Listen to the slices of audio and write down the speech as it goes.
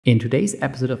In today's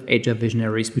episode of HR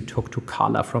Visionaries, we talk to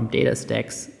Carla from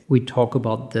Datastax. We talk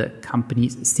about the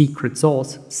company's secret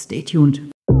sauce. Stay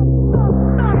tuned.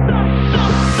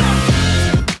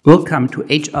 Welcome to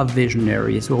HR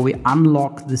Visionaries, where we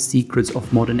unlock the secrets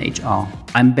of modern HR.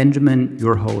 I'm Benjamin,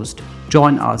 your host.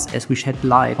 Join us as we shed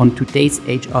light on today's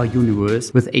HR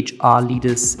universe with HR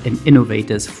leaders and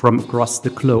innovators from across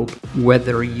the globe.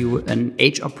 Whether you're an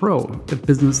HR pro, a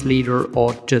business leader,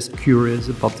 or just curious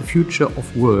about the future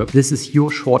of work, this is your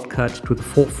shortcut to the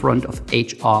forefront of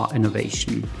HR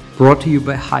innovation. Brought to you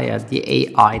by Hire, the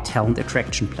AI talent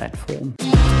attraction platform.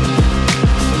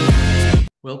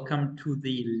 Welcome to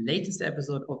the latest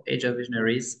episode of HR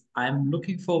Visionaries. I'm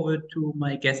looking forward to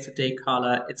my guest today,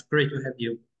 Carla. It's great to have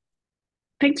you.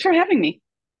 Thanks for having me.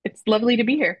 It's lovely to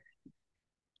be here.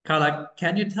 Carla,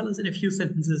 can you tell us in a few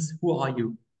sentences, who are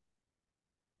you?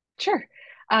 Sure.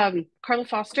 Carla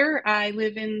Foster. I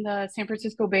live in the San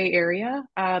Francisco Bay Area.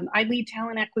 I lead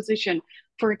talent acquisition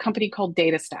for a company called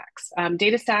Datastax.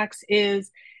 Datastax is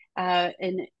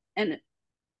an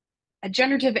a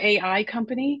generative AI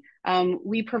company.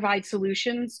 We provide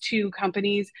solutions to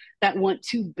companies that want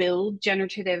to build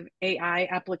generative AI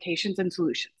applications and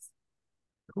solutions.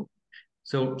 Cool.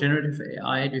 So generative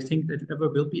AI, do you think that ever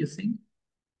will be a thing?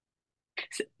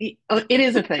 It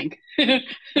is a thing.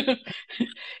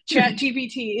 Chat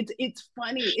GPT, it's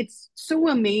funny. It's so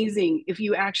amazing if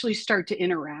you actually start to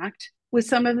interact with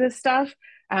some of this stuff.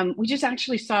 We just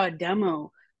actually saw a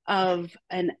demo of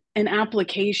an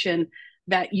application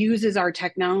that uses our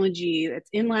technology that's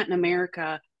in Latin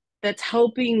America that's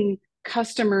helping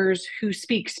customers who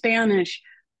speak Spanish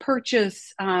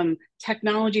purchase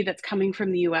technology that's coming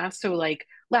from the US. So, like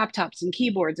laptops and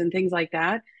keyboards and things like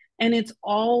that. And it's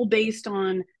all based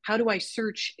on how do I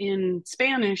search in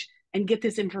Spanish and get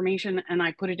this information and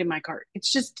I put it in my cart.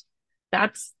 It's just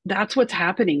that's what's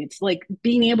happening. It's like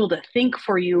being able to think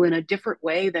for you in a different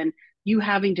way than you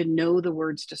having to know the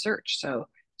words to search. So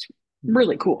it's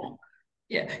really cool.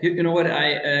 Yeah, you know what?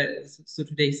 So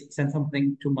today sent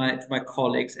something to my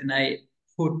colleagues, and I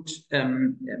put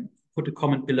put a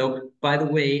comment below. By the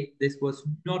way, this was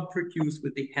not produced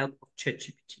with the help of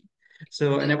ChatGPT.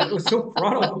 So, and I was so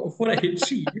proud of what I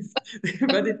achieved.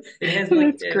 But it has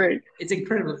like That's great. it's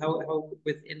incredible how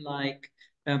within like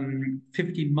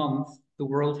 15 months the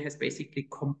world has basically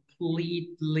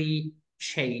completely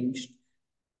changed,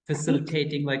 Right.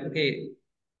 facilitating like okay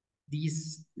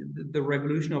the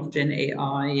revolution of Gen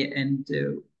AI and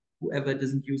whoever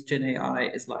doesn't use Gen AI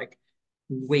is like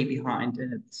way behind,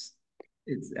 and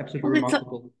it's absolutely Well,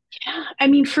 remarkable. yeah. I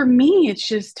mean, for me, it's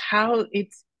just how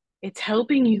it's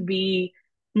helping you be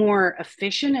more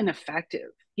efficient and effective.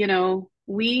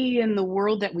 We in the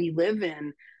world that we live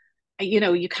in,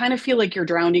 you kind of feel like you're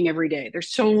drowning every day.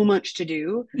 There's so much to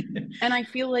do. And I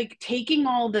feel like taking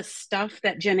all the stuff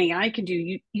that Gen AI can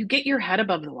do, you get your head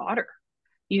above the water.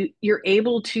 You're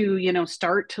able to,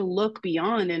 start to look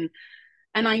beyond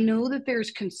and I know that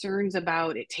there's concerns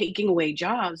about it taking away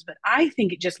jobs, but I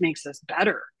think it just makes us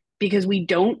better because we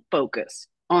don't focus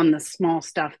on the small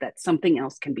stuff that something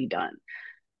else can be done.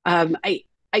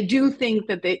 I do think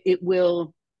that it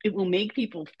will make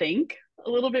people think a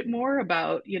little bit more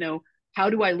about how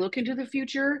do I look into the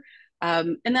future,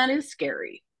 and that is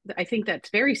scary. I think that's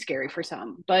very scary for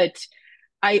some, but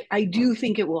I do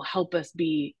think it will help us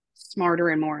be smarter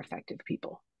and more effective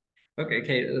people. Okay,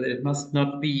 it must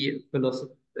not be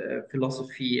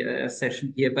philosophy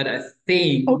session here, but I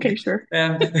think, Okay, sure.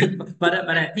 um, but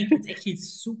I think it's actually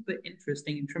super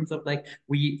interesting in terms of like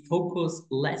we focus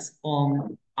less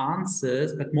on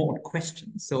answers but more on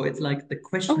questions. So it's like the Oh,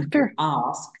 question you fair.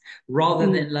 ask rather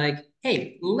Mm, than like,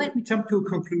 hey, let me jump to a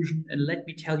conclusion and let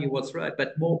me tell you what's right,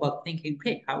 but more about thinking,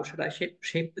 okay, how should I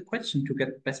shape the question to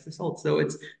get the best results? So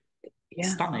it's yeah,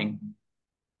 stunning.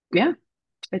 yeah.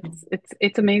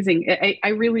 It's amazing. I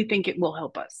really think it will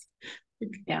help us.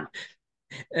 Yeah.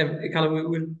 Carla, we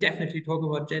will definitely talk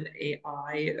about Gen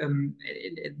AI in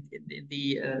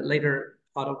the later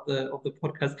part of the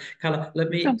podcast. Carla, let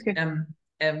me Sounds good.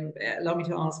 allow me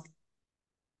to ask,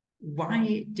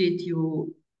 why did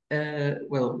you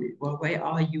why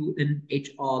are you an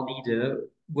HR leader?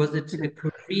 Was it a Mhm.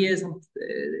 career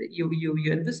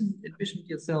you envisioned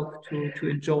yourself to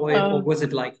enjoy, or Uh, was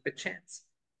it like a chance?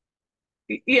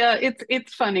 yeah,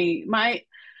 it's funny. My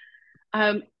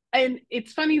um and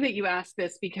it's funny that you asked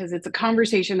this because it's a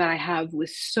conversation that I have with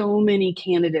so many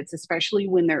candidates, especially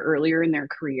when they're earlier in their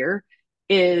career,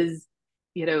 is,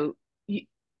 you know, you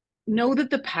know that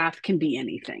the path can be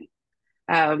anything.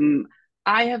 Um,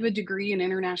 I have a degree in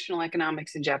international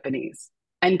economics and Japanese.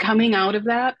 And coming out of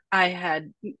that, I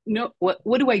had no what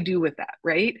do I do with that,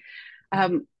 right?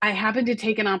 I happened to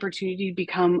take an opportunity to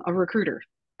become a recruiter,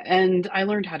 and I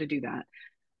learned how to do that.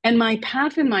 And my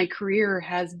path in my career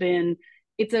has been,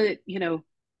 it's a,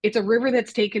 it's a river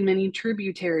that's taken many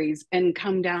tributaries and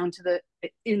come down to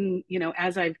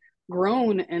as I've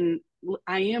grown and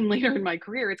I am later in my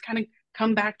career, it's kind of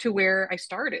come back to where I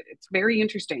started. It's very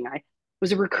interesting. I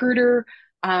was a recruiter.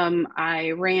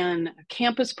 I ran a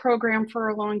campus program for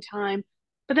a long time,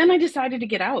 but then I decided to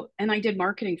get out and I did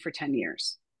marketing for 10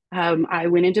 years. I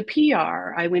went into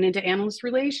PR, I went into analyst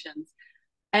relations.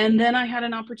 And then I had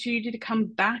an opportunity to come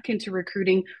back into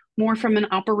recruiting more from an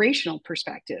operational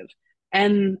perspective.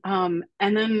 And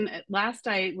then at last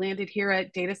I landed here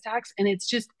at Datastax, and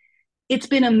it's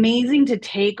been amazing to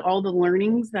take all the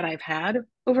learnings that I've had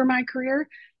over my career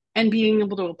and being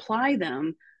able to apply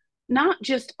them, not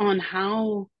just on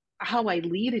how I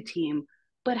lead a team,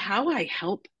 but how I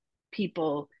help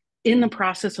people in the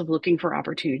process of looking for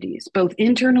opportunities, both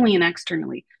internally and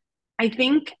externally. I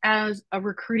think as a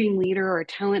recruiting leader or a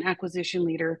talent acquisition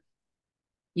leader,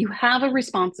 you have a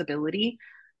responsibility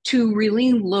to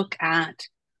really look at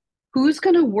who's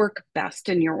going to work best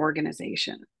in your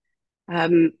organization.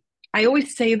 Um, I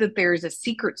always say that there's a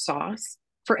secret sauce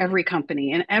for every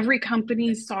company, and every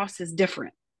company's sauce is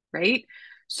different, right?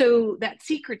 So that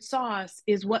secret sauce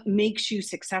is what makes you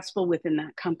successful within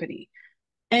that company.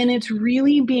 And it's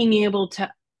really being able to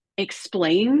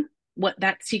explain what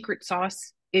that secret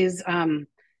sauce is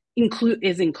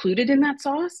included in that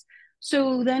sauce.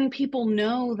 So then people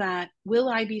know that, will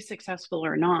I be successful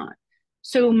or not?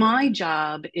 So my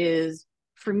job is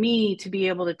for me to be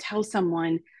able to tell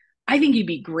someone, I think you'd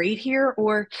be great here,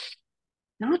 or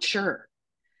not sure,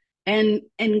 and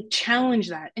challenge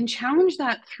that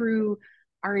through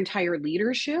our entire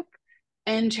leadership,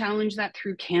 and challenge that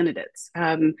through candidates.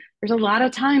 There's a lot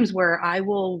of times where I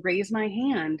will raise my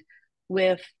hand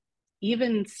with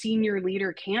even senior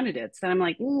leader candidates that I'm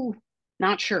like, ooh,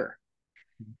 not sure.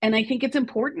 And I think it's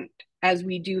important as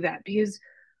we do that, because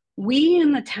we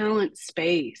in the talent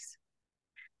space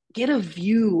get a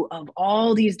view of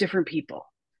all these different people,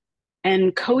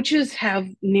 and coaches have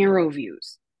narrow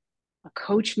views. A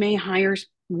coach may hire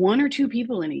one or two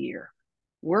people in a year.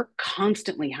 We're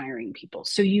constantly hiring people.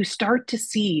 So you start to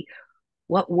see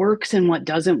what works and what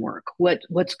doesn't work,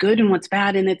 what's good and what's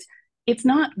bad. And it's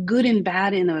not good and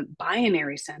bad in a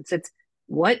binary sense. It's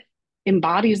what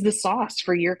embodies the sauce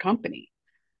for your company.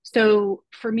 So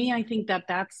for me, I think that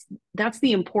that's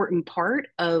the important part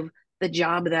of the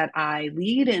job that I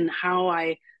lead, and how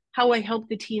I help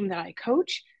the team that I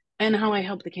coach, and how I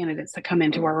help the candidates that come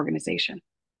into our organization.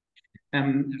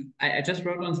 I just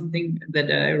wrote on something that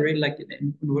I really liked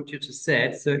in what you just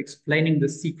said. So explaining the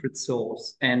secret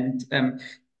sauce, and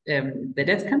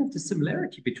that's kind of the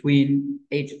similarity between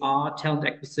HR, talent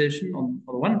acquisition on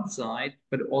one side,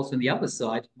 but also on the other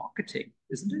side, marketing,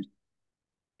 isn't it?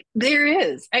 There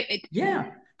is,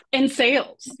 Yeah, and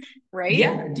sales, right?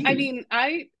 yeah, I indeed.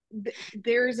 mean,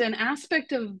 there's an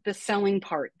aspect of the selling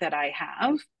part that I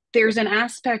have. There's an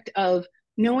aspect of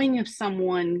knowing if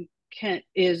someone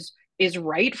is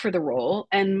right for the role,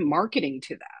 and marketing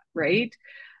to that, right?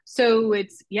 So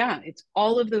it's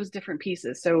all of those different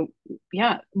pieces. So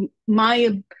yeah,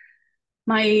 my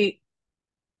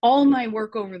all my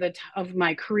work over of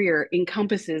my career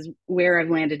encompasses where I've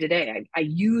landed today. I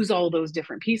use all those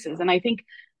different pieces, and I think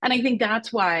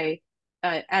that's why,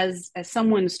 as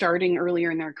someone starting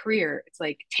earlier in their career, it's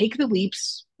like, take the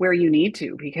leaps where you need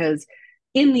to, because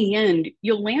in the end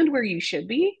you'll land where you should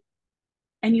be,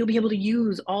 and you'll be able to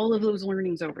use all of those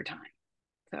learnings over time.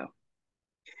 So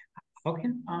How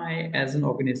can I, as an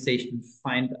organization,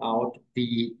 find out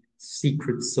the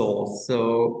secret sauce?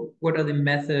 So, what are the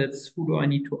methods? Who do I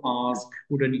need to ask?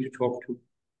 Who do I need to talk to?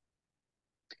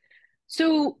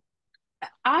 so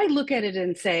I look at it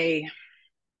and say,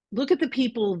 look at the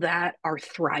people that are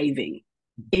thriving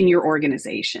in your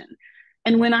organization.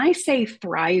 And when I say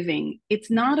thriving, it's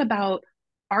not about,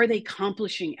 are they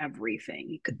accomplishing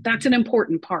everything? That's an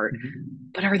important part,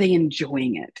 Mhm. but are they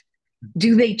enjoying it?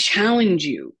 Do they challenge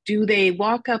you? Do they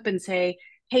walk up and say,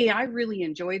 hey, I really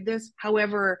enjoyed this.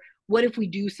 However, what if we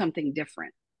do something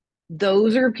different?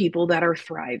 Those are people that are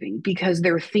thriving because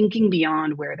they're thinking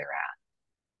beyond where they're at.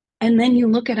 And then you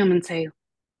look at them and say,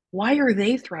 why are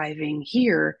they thriving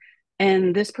here?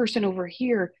 And this person over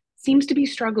here seems to be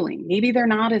struggling. Maybe they're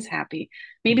not as happy.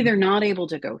 Maybe they're not able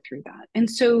to go through that. And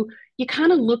so you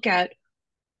kind of look at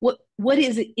what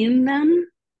is it in them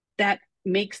that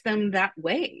makes them that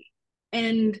way.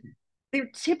 And they're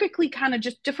typically kind of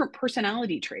just different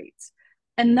personality traits.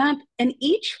 And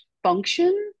each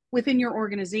function within your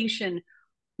organization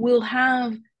will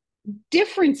have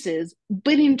differences,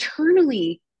 but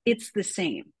internally it's the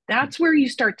same. That's where you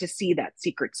start to see that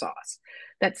secret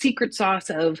sauce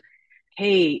of,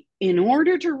 hey, in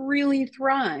order to really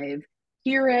thrive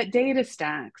here at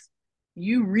Datastax,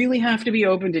 you really have to be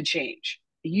open to change.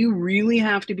 You really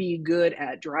have to be good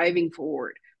at driving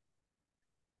forward.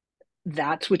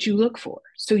 That's what you look for.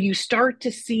 So you start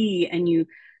to see, and you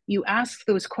ask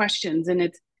those questions, and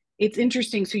it's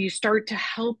interesting. So you start to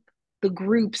help the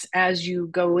groups as you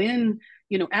go in,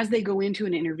 as they go into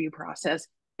an interview process,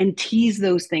 and tease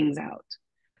those things out.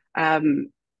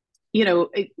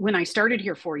 When I started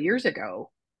here 4 years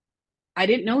ago, I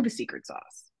didn't know the secret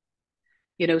sauce.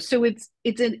 So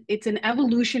it's an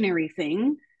evolutionary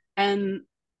thing, and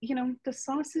the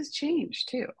sauce has changed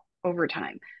too over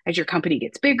time as your company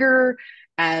gets bigger,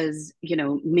 as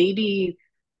maybe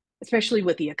especially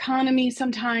with the economy,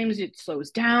 sometimes it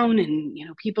slows down, and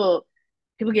people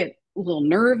get a little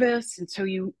nervous, and so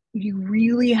you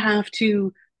really have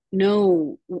to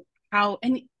know how,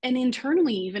 and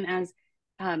internally, even as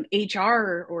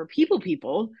HR or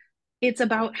people, it's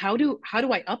about how do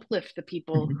I uplift the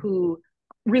people who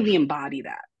really embody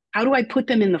that? How do I put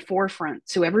them in the forefront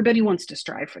so everybody wants to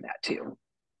strive for that too?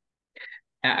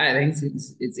 I think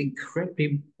it's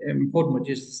incredibly important what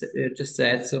you just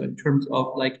said. So in terms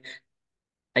of like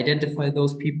identify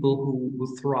those people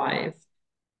who thrive,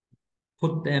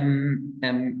 put them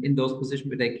in those positions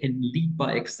where they can lead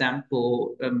by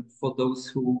example for those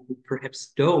who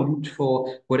perhaps don't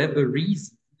for whatever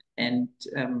reason, and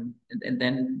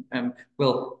then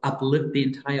well uplift the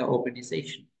entire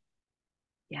organization.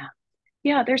 Yeah.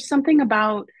 Yeah, there's something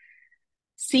about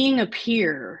seeing a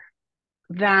peer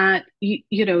that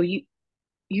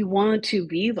you want to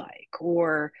be like,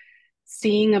 or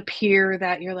seeing a peer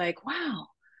that you're like, wow,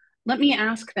 let me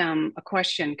ask them a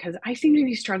question because I seem to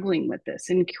be struggling with this,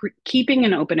 and keeping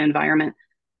an open environment.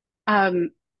 Um,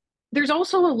 there's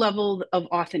also a level of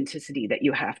authenticity that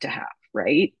you have to have,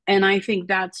 right? And I think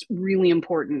that's really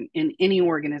important in any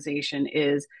organization,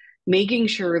 is making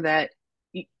sure that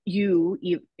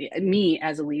me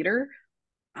as a leader,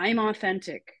 I'm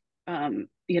authentic,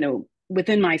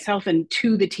 within myself and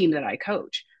to the team that I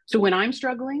coach. So when I'm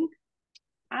struggling,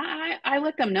 I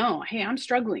let them know, hey, I'm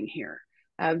struggling here,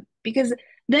 because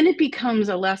then it becomes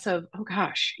a less of, oh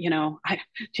gosh, I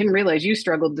didn't realize you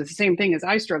struggled with the same thing as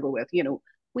I struggle with.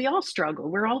 We all struggle.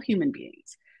 We're all human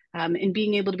beings, and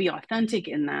being able to be authentic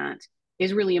in that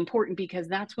is really important, because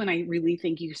that's when I really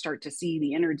think you start to see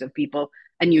the innards of people,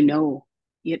 and you know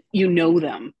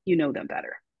them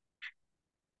better.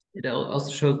 It also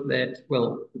shows that,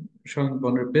 well, showing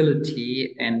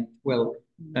vulnerability and, well,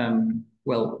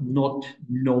 not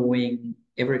knowing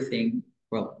everything.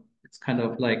 Well, it's kind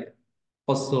of like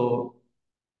also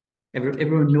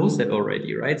everyone knows that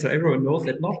already, right? So everyone knows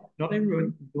that not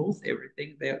everyone knows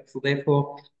everything there. So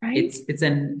therefore, Right.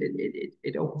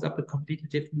 it opens up a completely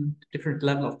different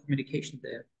level of communication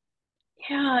there.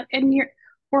 Yeah, and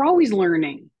we're always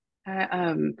learning. Uh,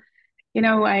 um,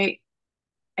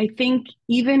 I think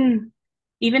even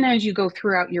as you go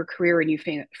throughout your career and you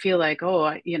feel like, oh,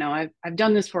 I've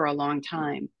done this for a long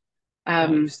time.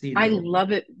 I've seen I it.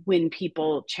 love it when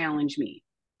people challenge me.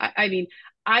 I mean,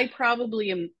 I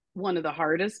probably am one of the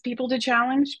hardest people to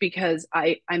challenge, because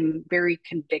I'm very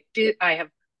convicted. I have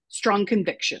strong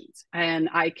convictions, and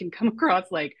I can come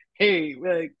across like, hey,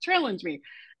 challenge me.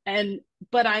 And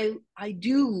but I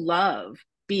do love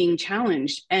being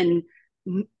challenged, and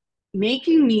m-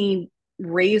 making me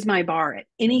raise my bar at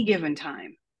any given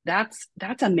time. That's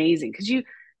amazing, because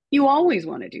you always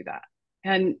want to do that.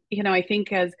 And I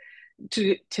think, as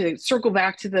to circle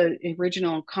back to the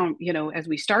original as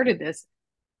we started this,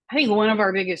 I think one of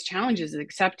our biggest challenges is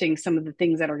accepting some of the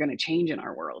things that are going to change in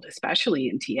our world, especially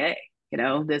in TA.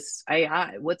 This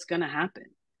AI, what's going to happen?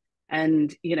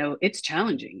 And it's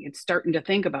challenging. It's starting to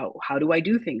think about, how do I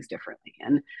do things differently,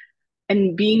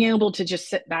 and being able to just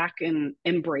sit back and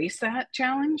embrace that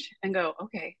challenge and go,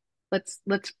 okay, let's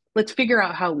figure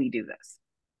out how we do this.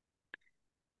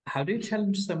 How do you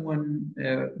challenge someone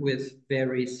with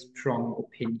very strong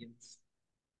opinions?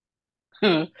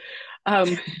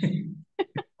 um,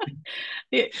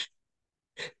 it,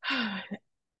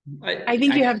 I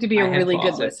think you have to be I a have really to good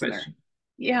ask that listener. question.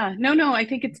 Yeah, no, I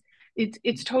think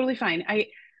it's totally fine.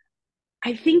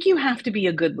 I think you have to be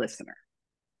a good listener.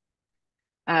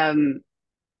 Um,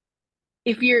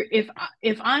 if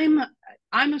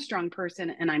I'm a strong person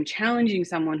and I'm challenging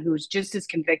someone who's just as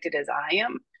convicted as I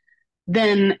am,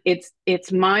 then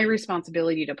it's my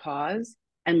responsibility to pause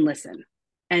and listen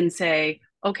and say,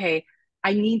 okay,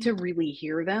 I need to really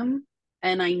hear them,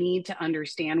 and I need to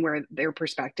understand where their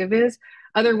perspective is.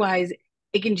 Otherwise,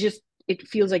 it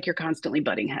feels like you're constantly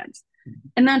butting heads.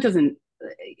 And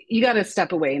you got to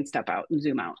step away and step out and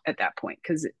zoom out at that point,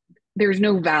 because there's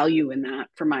no value in that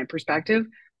from my perspective.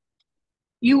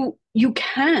 You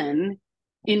can,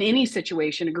 in any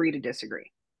situation, agree to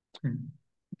disagree.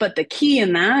 But the key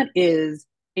in that is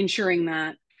ensuring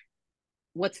that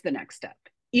what's the next step?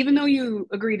 Even though you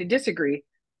agree to disagree,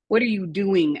 what are you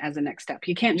doing as a next step?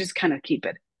 You can't just kind of keep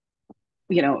it,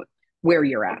 where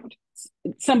you're at.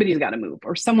 Somebody's got to move,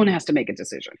 or someone has to make a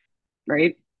decision,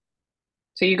 right?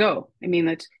 So you go. I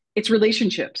mean, it's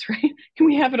relationships, right? And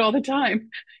we have it all the time.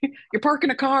 You're parking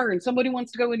a car and somebody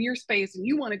wants to go in your space and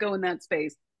you want to go in that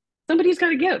space. Somebody's got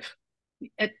to give.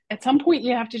 At some point,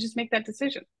 you have to just make that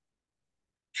decision.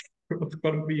 It's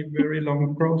got to be a very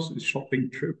long grocery shopping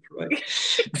trip, right?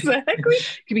 Exactly. You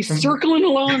could be circling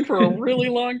along for a really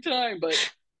long time, but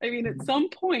I mean, at some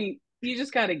point, you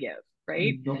just got to give,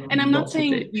 right? And I'm not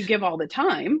saying you give all the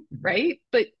time, right?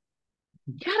 But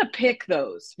you got to pick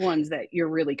those ones that you're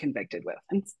really convicted with,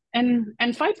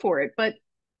 and fight for it. But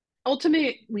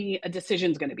ultimately, a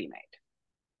decision is going to be made.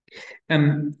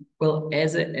 Well,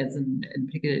 as an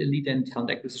particular leader in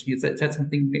talent acquisition, you said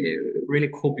something really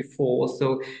cool before.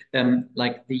 So,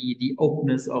 like the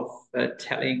openness of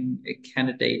telling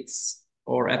candidates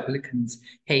or applicants,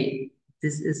 hey,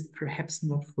 this is perhaps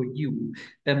not for you.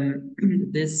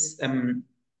 This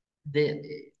the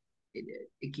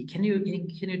can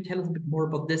you tell us a bit more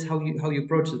about this? How you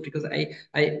approach this? Because I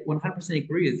 100%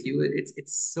 agree with you.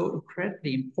 It's so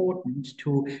incredibly important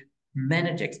to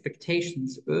manage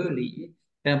expectations early,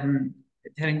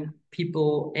 telling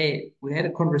people, hey, we had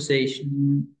a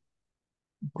conversation,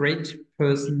 great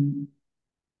person,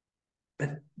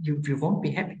 but you won't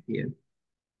be happy here.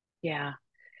 Yeah.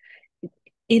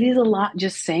 It is a lot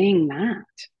just saying that,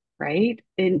 right?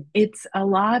 And it's a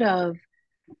lot of,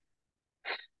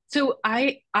 so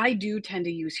I do tend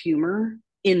to use humor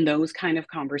in those kind of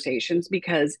conversations,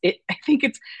 because I think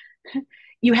it's,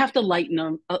 you have to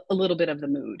lighten a little bit of the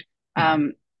mood.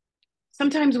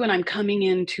 Sometimes when I'm coming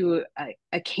into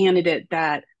a candidate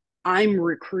that I'm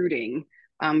recruiting,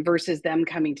 versus them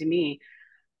coming to me,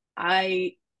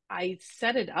 I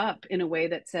set it up in a way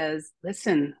that says,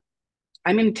 listen,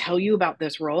 I'm going to tell you about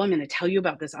this role. I'm going to tell you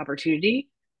about this opportunity.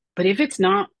 But if it's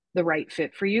not the right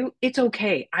fit for you, it's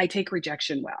okay. I take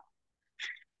rejection well.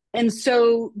 And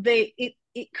so it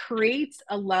creates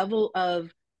a level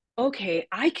of, okay,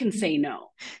 I can say no,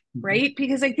 right?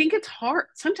 Because I think it's hard.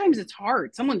 Sometimes it's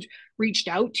hard. Someone's reached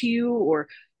out to you, or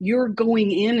you're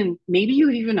going in and maybe you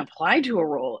even applied to a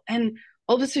role, and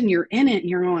all of a sudden you're in it and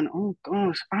you're going, oh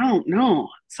gosh, I don't know.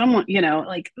 Someone,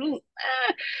 like,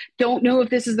 don't know if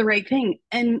this is the right thing.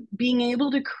 And being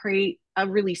able to create a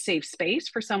really safe space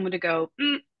for someone to go,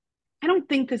 I don't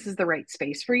think this is the right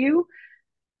space for you.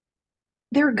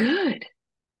 They're good.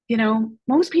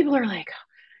 Most people are like,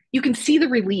 you can see the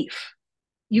relief.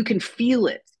 You can feel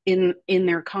it in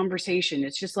their conversation.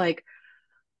 It's just like,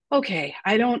 okay,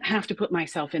 I don't have to put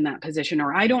myself in that position,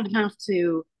 or I don't have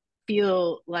to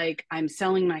feel like I'm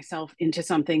selling myself into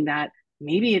something that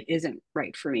maybe it isn't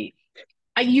right for me.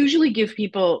 I usually give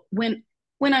people, when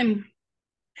I'm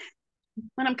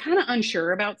kind of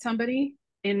unsure about somebody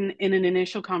in an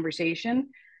initial conversation,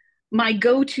 my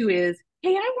go-to is,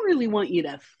 hey, I really want you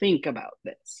to think about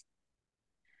this,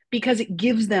 because it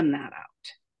gives them that out.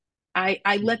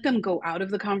 I let them go out of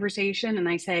the conversation and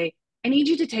I say, I need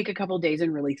you to take a couple days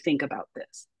and really think about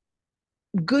this.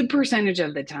 Good percentage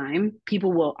of the time,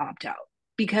 people will opt out,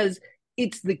 because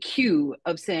it's the cue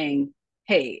of saying,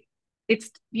 hey, it's,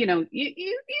 you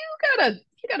gotta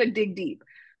dig deep.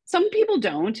 Some people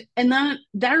don't. And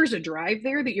there's a drive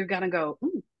there that you're gonna go,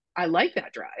 I like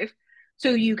that drive. So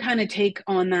you kind of take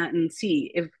on that and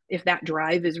see if that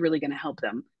drive is really going to help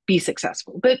them be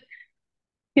successful. But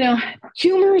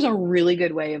humor is a really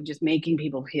good way of just making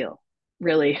people feel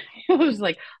really, it was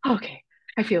like, okay,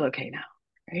 I feel okay now,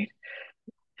 right?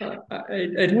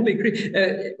 I totally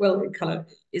agree. Well, Carla,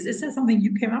 is that something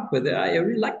you came up with? I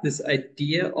really like this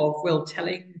idea of, well,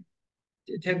 telling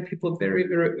people very,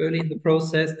 very early in the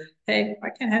process, hey, I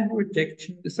can handle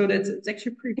rejection. So it's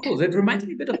actually pretty cool. That reminds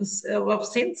me a bit of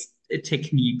sales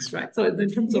techniques, right? So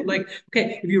in terms of like,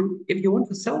 okay, if you want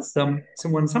to sell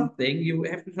someone something, you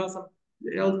have to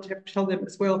have to tell them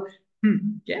as well.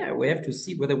 Yeah, we have to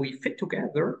see whether we fit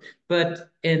together.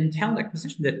 But in talent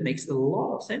acquisition, that makes a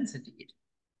lot of sense indeed.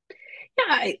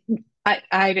 Yeah,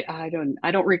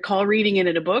 I don't recall reading it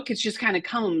in a book. It just kind of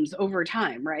comes over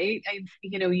time, right?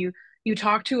 You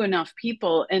talk to enough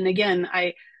people, and again,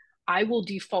 I will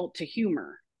default to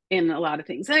humor in a lot of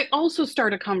things. I also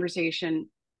start a conversation.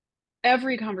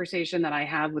 Every conversation that I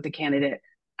have with a candidate,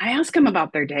 I ask them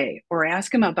about their day, or I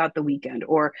ask them about the weekend,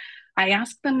 or I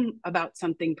ask them about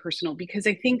something personal, because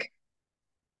I think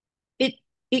it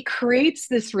it creates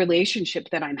this relationship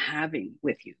that I'm having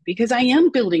with you, because I am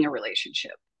building a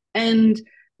relationship. And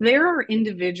there are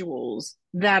individuals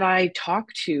that I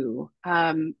talk to.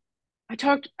 I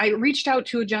reached out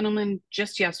to a gentleman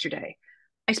just yesterday.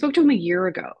 I spoke to him a year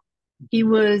ago. He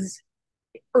was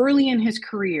early in his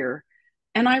career,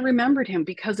 and I remembered him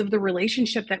because of the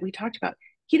relationship that we talked about.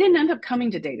 He didn't end up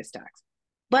coming to Datastax,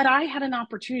 but I had an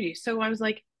opportunity. So I was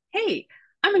like, hey,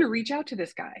 I'm going to reach out to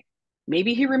this guy.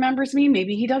 Maybe he remembers me,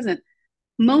 maybe he doesn't.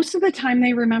 Most of the time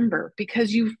they remember,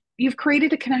 because you've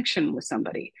created a connection with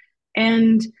somebody.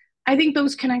 And I think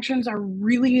those connections are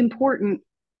really important,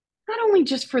 not only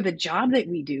just for the job that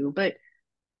we do, but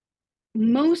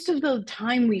most of the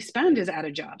time we spend is at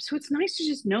a job. So it's nice to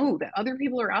just know that other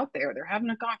people are out there. They're having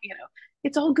a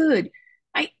it's all good.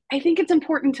 I think it's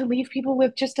important to leave people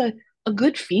with just a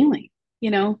good feeling.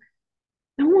 You know,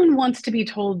 no one wants to be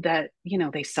told that,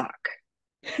 they suck.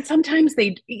 And sometimes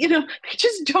they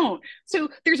just don't. So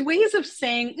there's ways of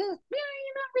saying, yeah,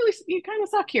 you're not really, you kind of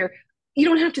suck here. You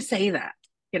don't have to say that.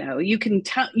 You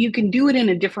can do it in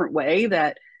a different way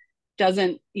that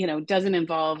doesn't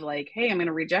involve like, hey, I'm going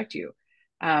to reject you.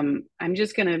 I'm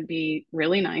just going to be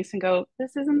really nice and go,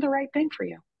 this isn't the right thing for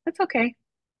you. That's okay.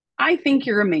 I think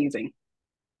you're amazing.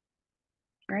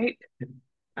 Right.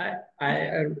 I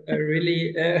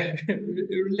really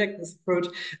really like this approach,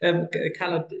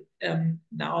 Carla.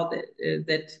 Now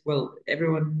that well,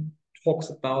 everyone talks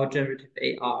about generative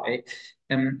AI,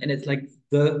 and it's like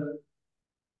the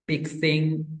big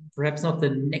thing. Perhaps not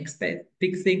the next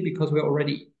big thing, because we're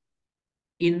already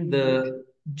in the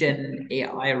Gen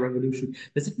AI revolution.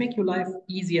 Does it make your life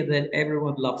easier that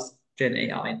everyone loves Gen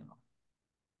AI now?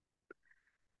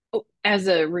 Oh, as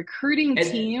a recruiting And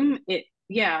team, it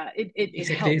exactly.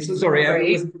 So helps, sorry, I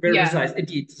right? was very Yeah. precise.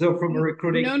 Indeed. So from a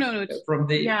recruiting, No, it's from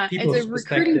the yeah. As a people's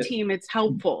recruiting perspective. team, it's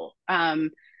helpful.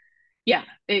 Yeah,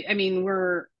 I mean,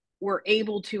 we're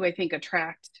able to, I think,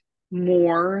 attract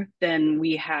more than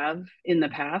we have in the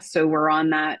past. So we're on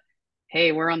that.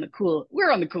 Hey, we're on the cool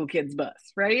kids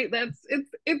bus, right?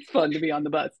 It's fun to be on the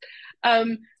bus.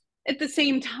 Um, at the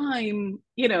same time,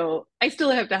 I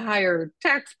still have to hire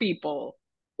tax people,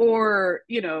 or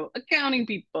accounting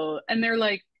people, and they're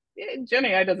like, Gen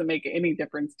AI doesn't make any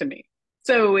difference to me.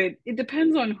 So it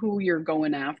depends on who you're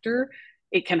going after.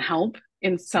 It can help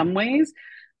in some ways.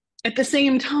 At the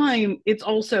same time, it's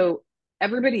also,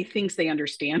 everybody thinks they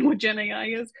understand what Gen AI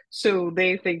is. So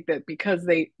they think that because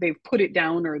they've put it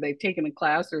down, or they've taken a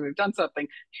class, or they've done something,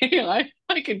 hey,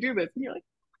 I can do this. And you're like,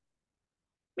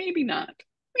 maybe not.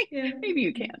 Yeah. Maybe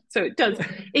you can. So it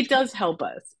does help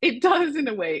us. It does, in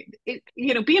a way.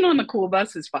 Being on the cool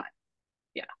bus is fun.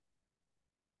 Yeah.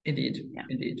 Indeed, Yeah.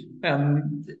 indeed.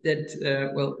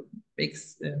 That well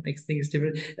makes things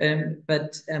different.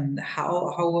 But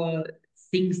how are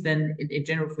things then in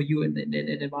general for you in an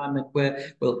environment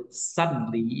where well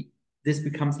suddenly this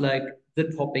becomes like the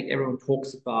topic everyone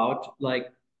talks about? Like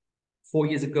 4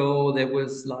 years ago, there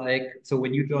was like, so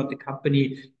when you joined the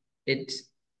company, it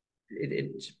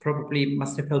it probably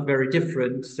must have felt very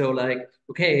different. So like,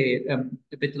 okay,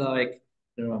 a bit like,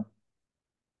 you know,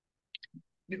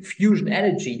 fusion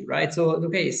energy, right? So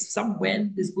okay, somewhere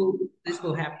this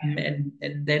will happen,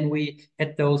 and then we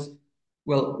had those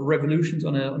well revolutions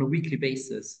on a weekly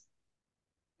basis.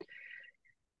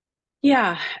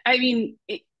 Yeah. I mean,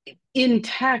 in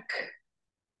tech,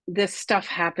 this stuff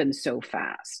happens so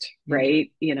fast, Yeah.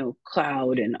 right?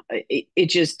 Cloud, and it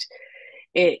just,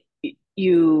 it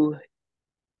you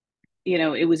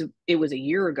it was a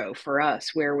year ago for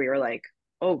us, where we were like,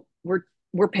 oh,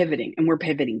 we're pivoting, and we're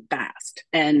pivoting fast,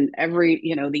 and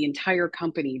the entire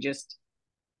company just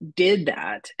did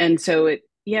that. And so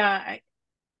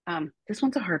this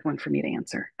one's a hard one for me to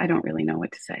answer. I don't really know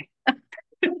what to say.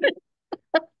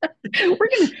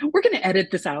 We're gonna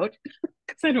edit this out,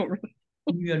 because I don't really,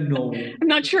 You know. I'm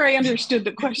not sure I understood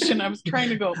the question. I was trying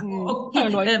to go, I'm Okay.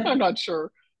 like, I'm not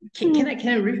sure. Can I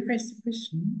rephrase the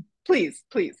question? Please,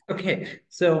 please. Okay.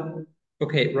 So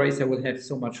okay, Raisa will have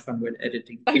so much fun when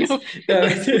editing I this. know.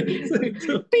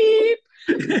 Beep.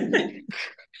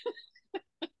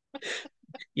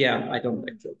 Yeah, I don't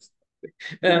like jokes.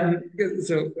 Um,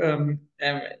 so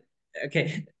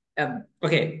okay.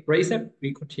 Okay, Raisa,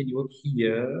 we continue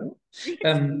here.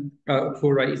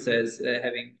 Poor Raisa is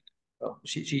having well,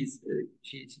 she's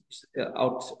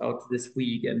out this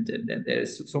week, and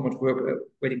there's so much work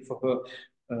waiting for her.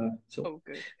 So Oh,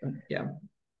 good. yeah,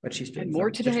 but she's And doing more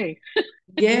such today.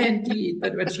 yeah, indeed.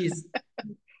 But she's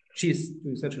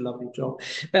doing such a lovely job.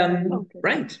 Oh, good.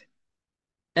 Right.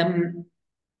 Um,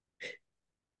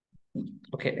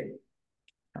 Okay.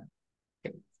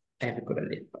 Okay. I have a good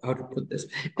idea how to put this.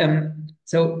 Carla,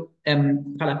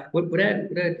 what I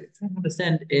try to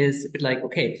understand is a bit like,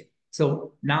 okay,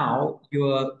 so now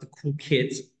you're the cool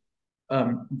kids,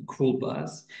 cool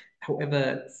bus.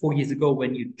 However, 4 years ago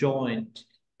when you joined,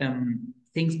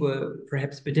 things were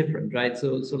perhaps a bit different, right?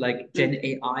 So like Gen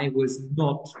AI was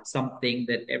not something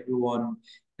that everyone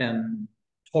um,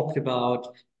 talked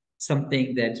about,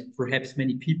 something that perhaps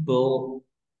many people,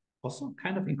 also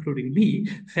kind of including me,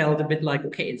 felt a bit like,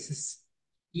 okay, this is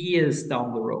years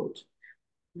down the road.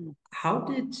 How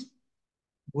did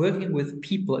working with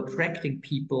people, attracting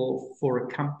people for a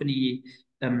company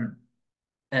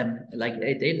like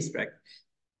a Datastax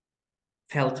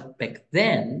felt back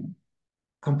then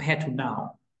compared to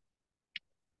now?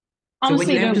 So when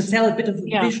Honestly, you I have to don't. sell a bit of a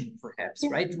Yeah, vision, perhaps, yeah,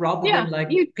 right? Rather yeah. than like,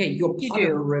 You okay, you're you part of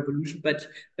a do. revolution, but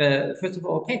first of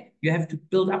all, okay, you have to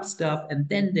build up stuff, and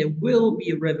then there will be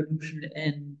a revolution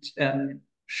and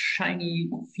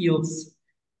shiny fields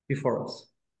before us.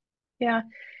 Yeah.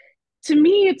 To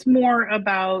me, it's more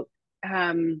about.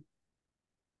 Um,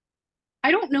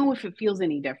 I don't know if it feels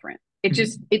any different.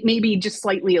 It may be just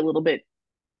slightly a little bit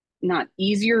not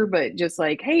easier, but just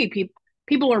like, hey,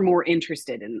 people are more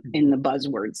interested in the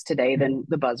buzzwords today than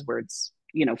the buzzwords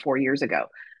 4 years ago.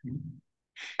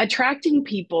 Attracting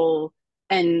people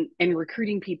and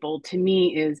recruiting people to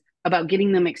me is about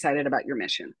getting them excited about your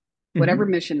mission, whatever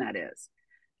Mm-hmm. mission that is.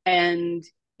 And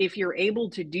if you're able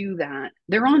to do that,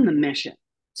 they're on the mission.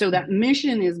 So that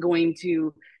mission is going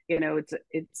to,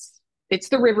 it's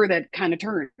the river that kind of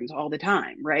turns all the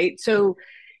time, right? So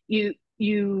you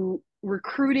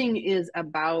recruiting is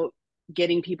about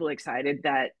getting people excited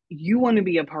that you want to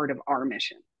be a part of our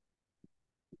mission.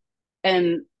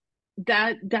 And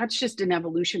that's just an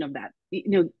evolution of that.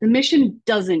 The mission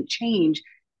doesn't change,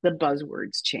 the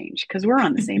buzzwords change because we're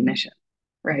on the same mission,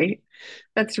 right?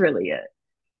 That's really it.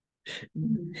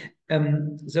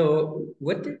 So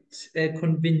what did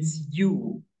convince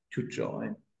you to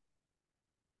join?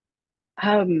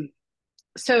 Um,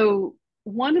 so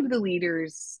one of the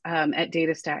leaders at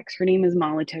Datastax, her name is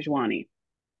Mala Tejwani,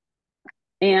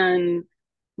 and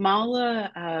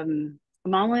Mala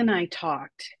Mala and I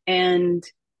talked. And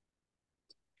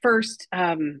first,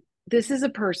 this is a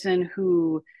person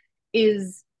who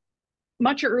is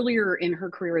much earlier in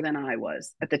her career than I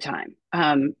was at the time.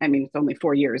 I mean, it's only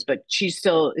 4 years, but she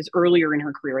still is earlier in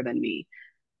her career than me.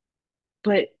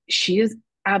 But she is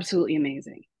absolutely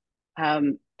amazing.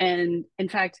 And in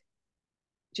fact,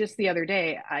 just the other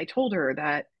day, I told her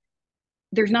that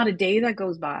there's not a day that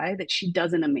goes by that she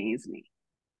doesn't amaze me.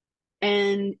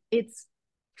 And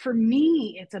for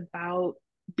me, it's about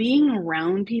being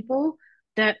around people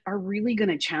that are really going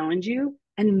to challenge you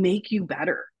and make you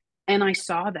better. And I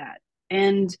saw that.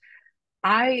 And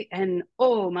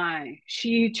oh my,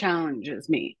 she challenges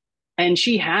me and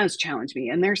she has challenged me.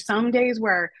 And there's some days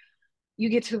where you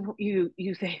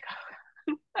think,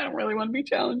 oh, I don't really want to be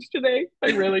challenged today.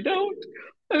 I really don't.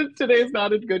 Today is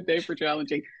not a good day for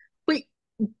challenging. But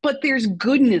but there's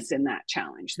goodness in that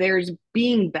challenge. There's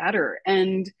being better.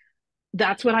 And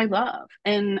that's what I love.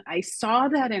 And I saw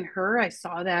that in her. I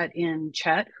saw that in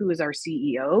Chet, who is our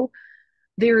CEO.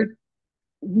 They're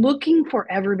looking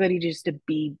for everybody just to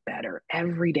be better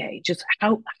every day. Just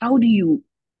how do you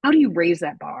raise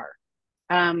that bar?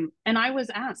 And I was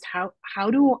asked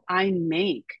how do I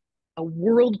make a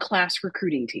world class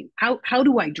recruiting team? How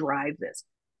do I drive this?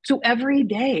 So every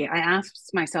day I ask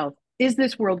myself, is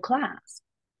this world class?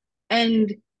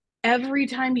 And every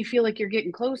time you feel like you're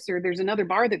getting closer, there's another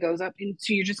bar that goes up, and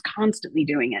so you're just constantly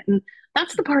doing it. And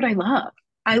that's the part I love.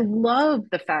 I love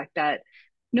the fact that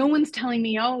no one's telling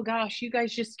me, oh gosh, you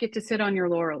guys just get to sit on your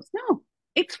laurels. No,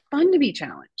 it's fun to be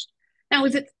challenged. Now,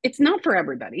 it's not for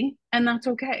everybody, and that's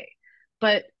okay.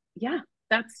 But yeah,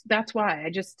 that's why I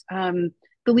just the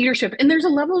leadership, and there's a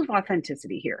level of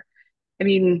authenticity here. I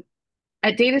mean,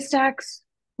 at Datastax,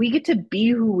 we get to be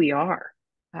who we are.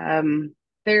 Um,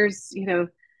 there's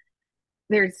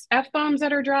F bombs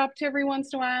that are dropped every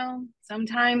once in a while.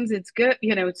 Sometimes it's good,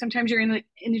 sometimes you're and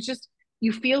it's just,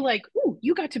 you feel like, ooh,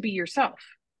 you got to be yourself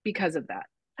because of that.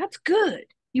 That's good.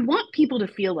 You want people to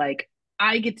feel like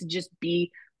I get to just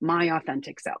be my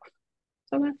authentic self.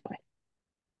 So that's why.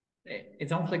 It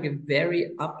sounds like a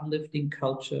very uplifting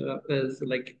culture, so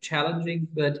like challenging,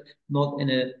 but not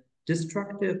in a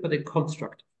destructive, but a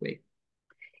constructive way.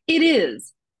 It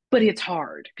is, but it's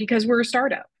hard because we're a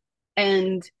startup.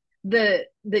 And the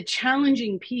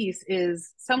challenging piece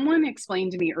is, someone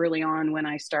explained to me early on when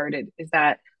I started, is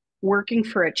that working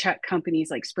for a Czech company is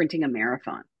like sprinting a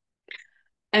marathon.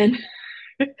 And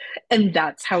and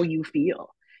that's how you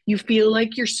feel. You feel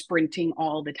like you're sprinting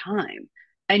all the time.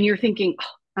 and you're thinking, oh,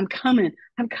 I'm coming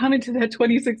to that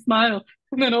 26 mile.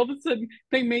 And then all of a sudden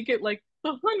they make it like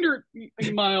the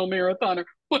 100-mile marathon or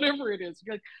whatever it is.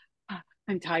 You're like, ah,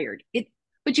 I'm tired.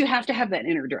 But you have to have that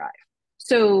inner drive.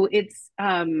 So it's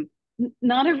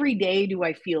not every day do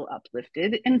I feel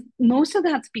uplifted. And most of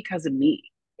that's because of me.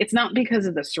 It's not because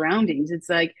of the surroundings. It's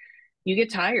like you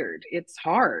get tired. It's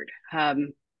hard.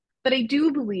 But I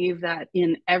do believe that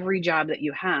in every job that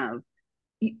you have,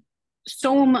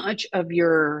 so much of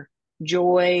your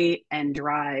joy and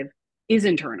drive is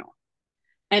internal.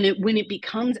 And when it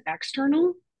becomes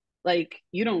external, like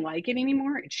you don't like it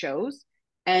anymore, it shows,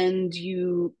 and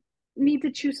you need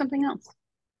to choose something else.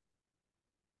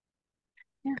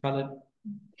 Yeah. Carla,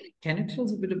 can you tell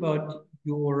us a bit about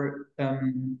your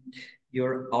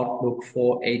outlook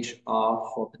for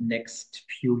HR for the next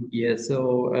few years?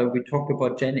 So we talked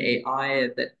about Gen AI,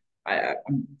 that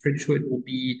I'm pretty sure it will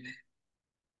be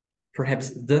perhaps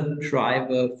the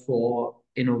driver for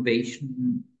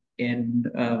innovation in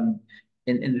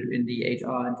in the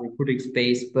HR and recruiting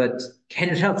space. But can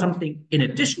you tell something in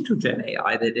addition to Gen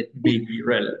AI that it may be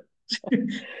relevant?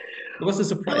 It was a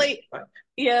surprise, Like, right?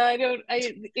 yeah,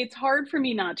 it's hard for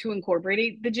me not to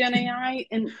incorporate the Gen AI,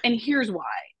 and here's why.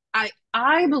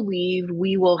 I believe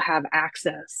we will have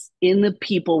access in the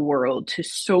people world to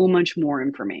so much more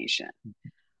information.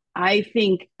 I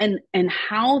think and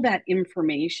how that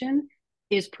information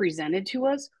is presented to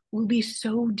us will be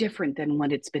so different than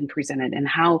what it's been presented, and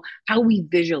how we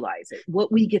visualize it,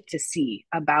 what we get to see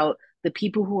about the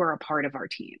people who are a part of our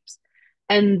teams.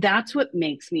 And that's what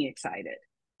makes me excited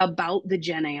about the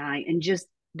Gen AI and just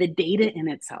the data in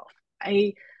itself.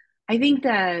 I think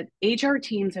that HR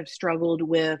teams have struggled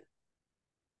with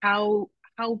how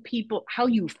how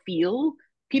you feel.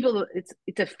 People,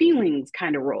 it's a feelings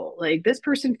kind of role. Like this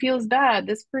person feels bad,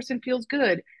 this person feels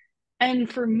good. And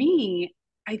for me,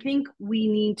 I think we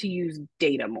need to use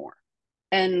data more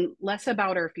and less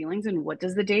about our feelings, and what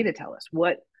does the data tell us?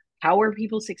 How are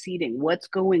people succeeding? What's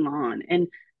going on?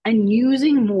 And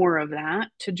using more of that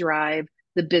to drive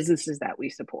the businesses that we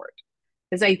support.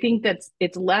 Because I think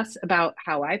it's less about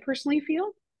how I personally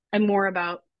feel and more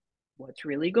about what's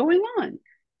really going on,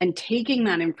 and taking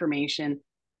that information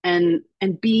and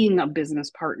being a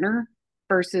business partner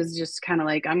versus just kind of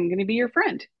like, I'm going to be your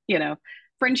friend.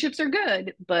 Friendships are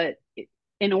good, but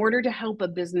in order to help a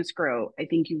business grow, I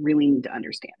think you really need to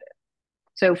understand it.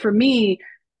 So for me,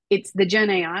 it's the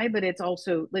Gen AI, but it's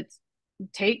also, let's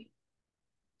take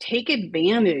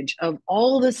advantage of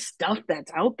all the stuff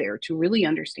that's out there to really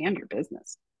understand your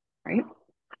business, right?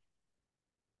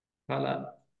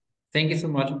 Carla, thank you so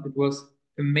much. It was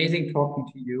amazing talking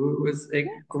to you. It was a Yeah.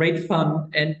 great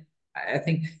fun, and I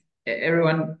think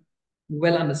everyone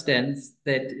well understands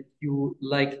that you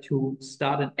like to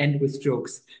start and end with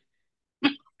jokes.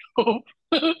 Oh,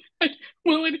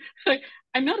 well,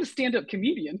 I'm not a stand-up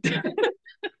comedian,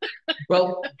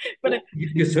 Well, but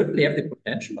you certainly have the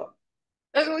potential.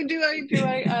 do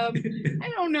I? I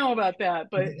don't know about that,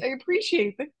 but I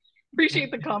appreciate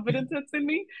the confidence that's in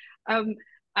me. Um,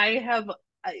 I have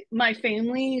my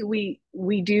family.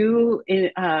 We do.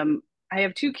 I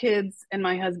have two kids and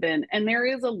my husband, and there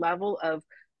is a level of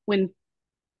when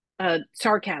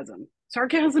sarcasm.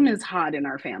 Sarcasm is hot in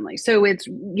our family, so it's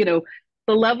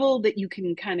the level that you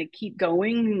can kind of keep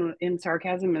going in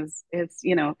sarcasm is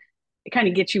it kind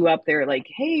of gets you up there, like,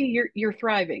 hey, you're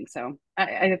thriving. So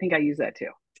I think I use that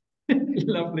too.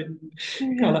 Lovely.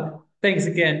 Yeah. Carla, thanks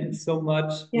again so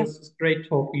much. It Yeah. was great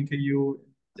talking to you.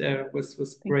 Was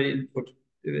Thanks. great input,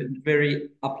 very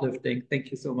uplifting.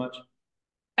 Thank you so much.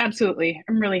 Absolutely.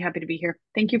 I'm really happy to be here.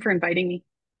 Thank you for inviting me.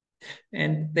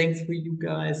 And thanks for you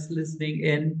guys listening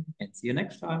in, and see you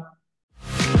next time.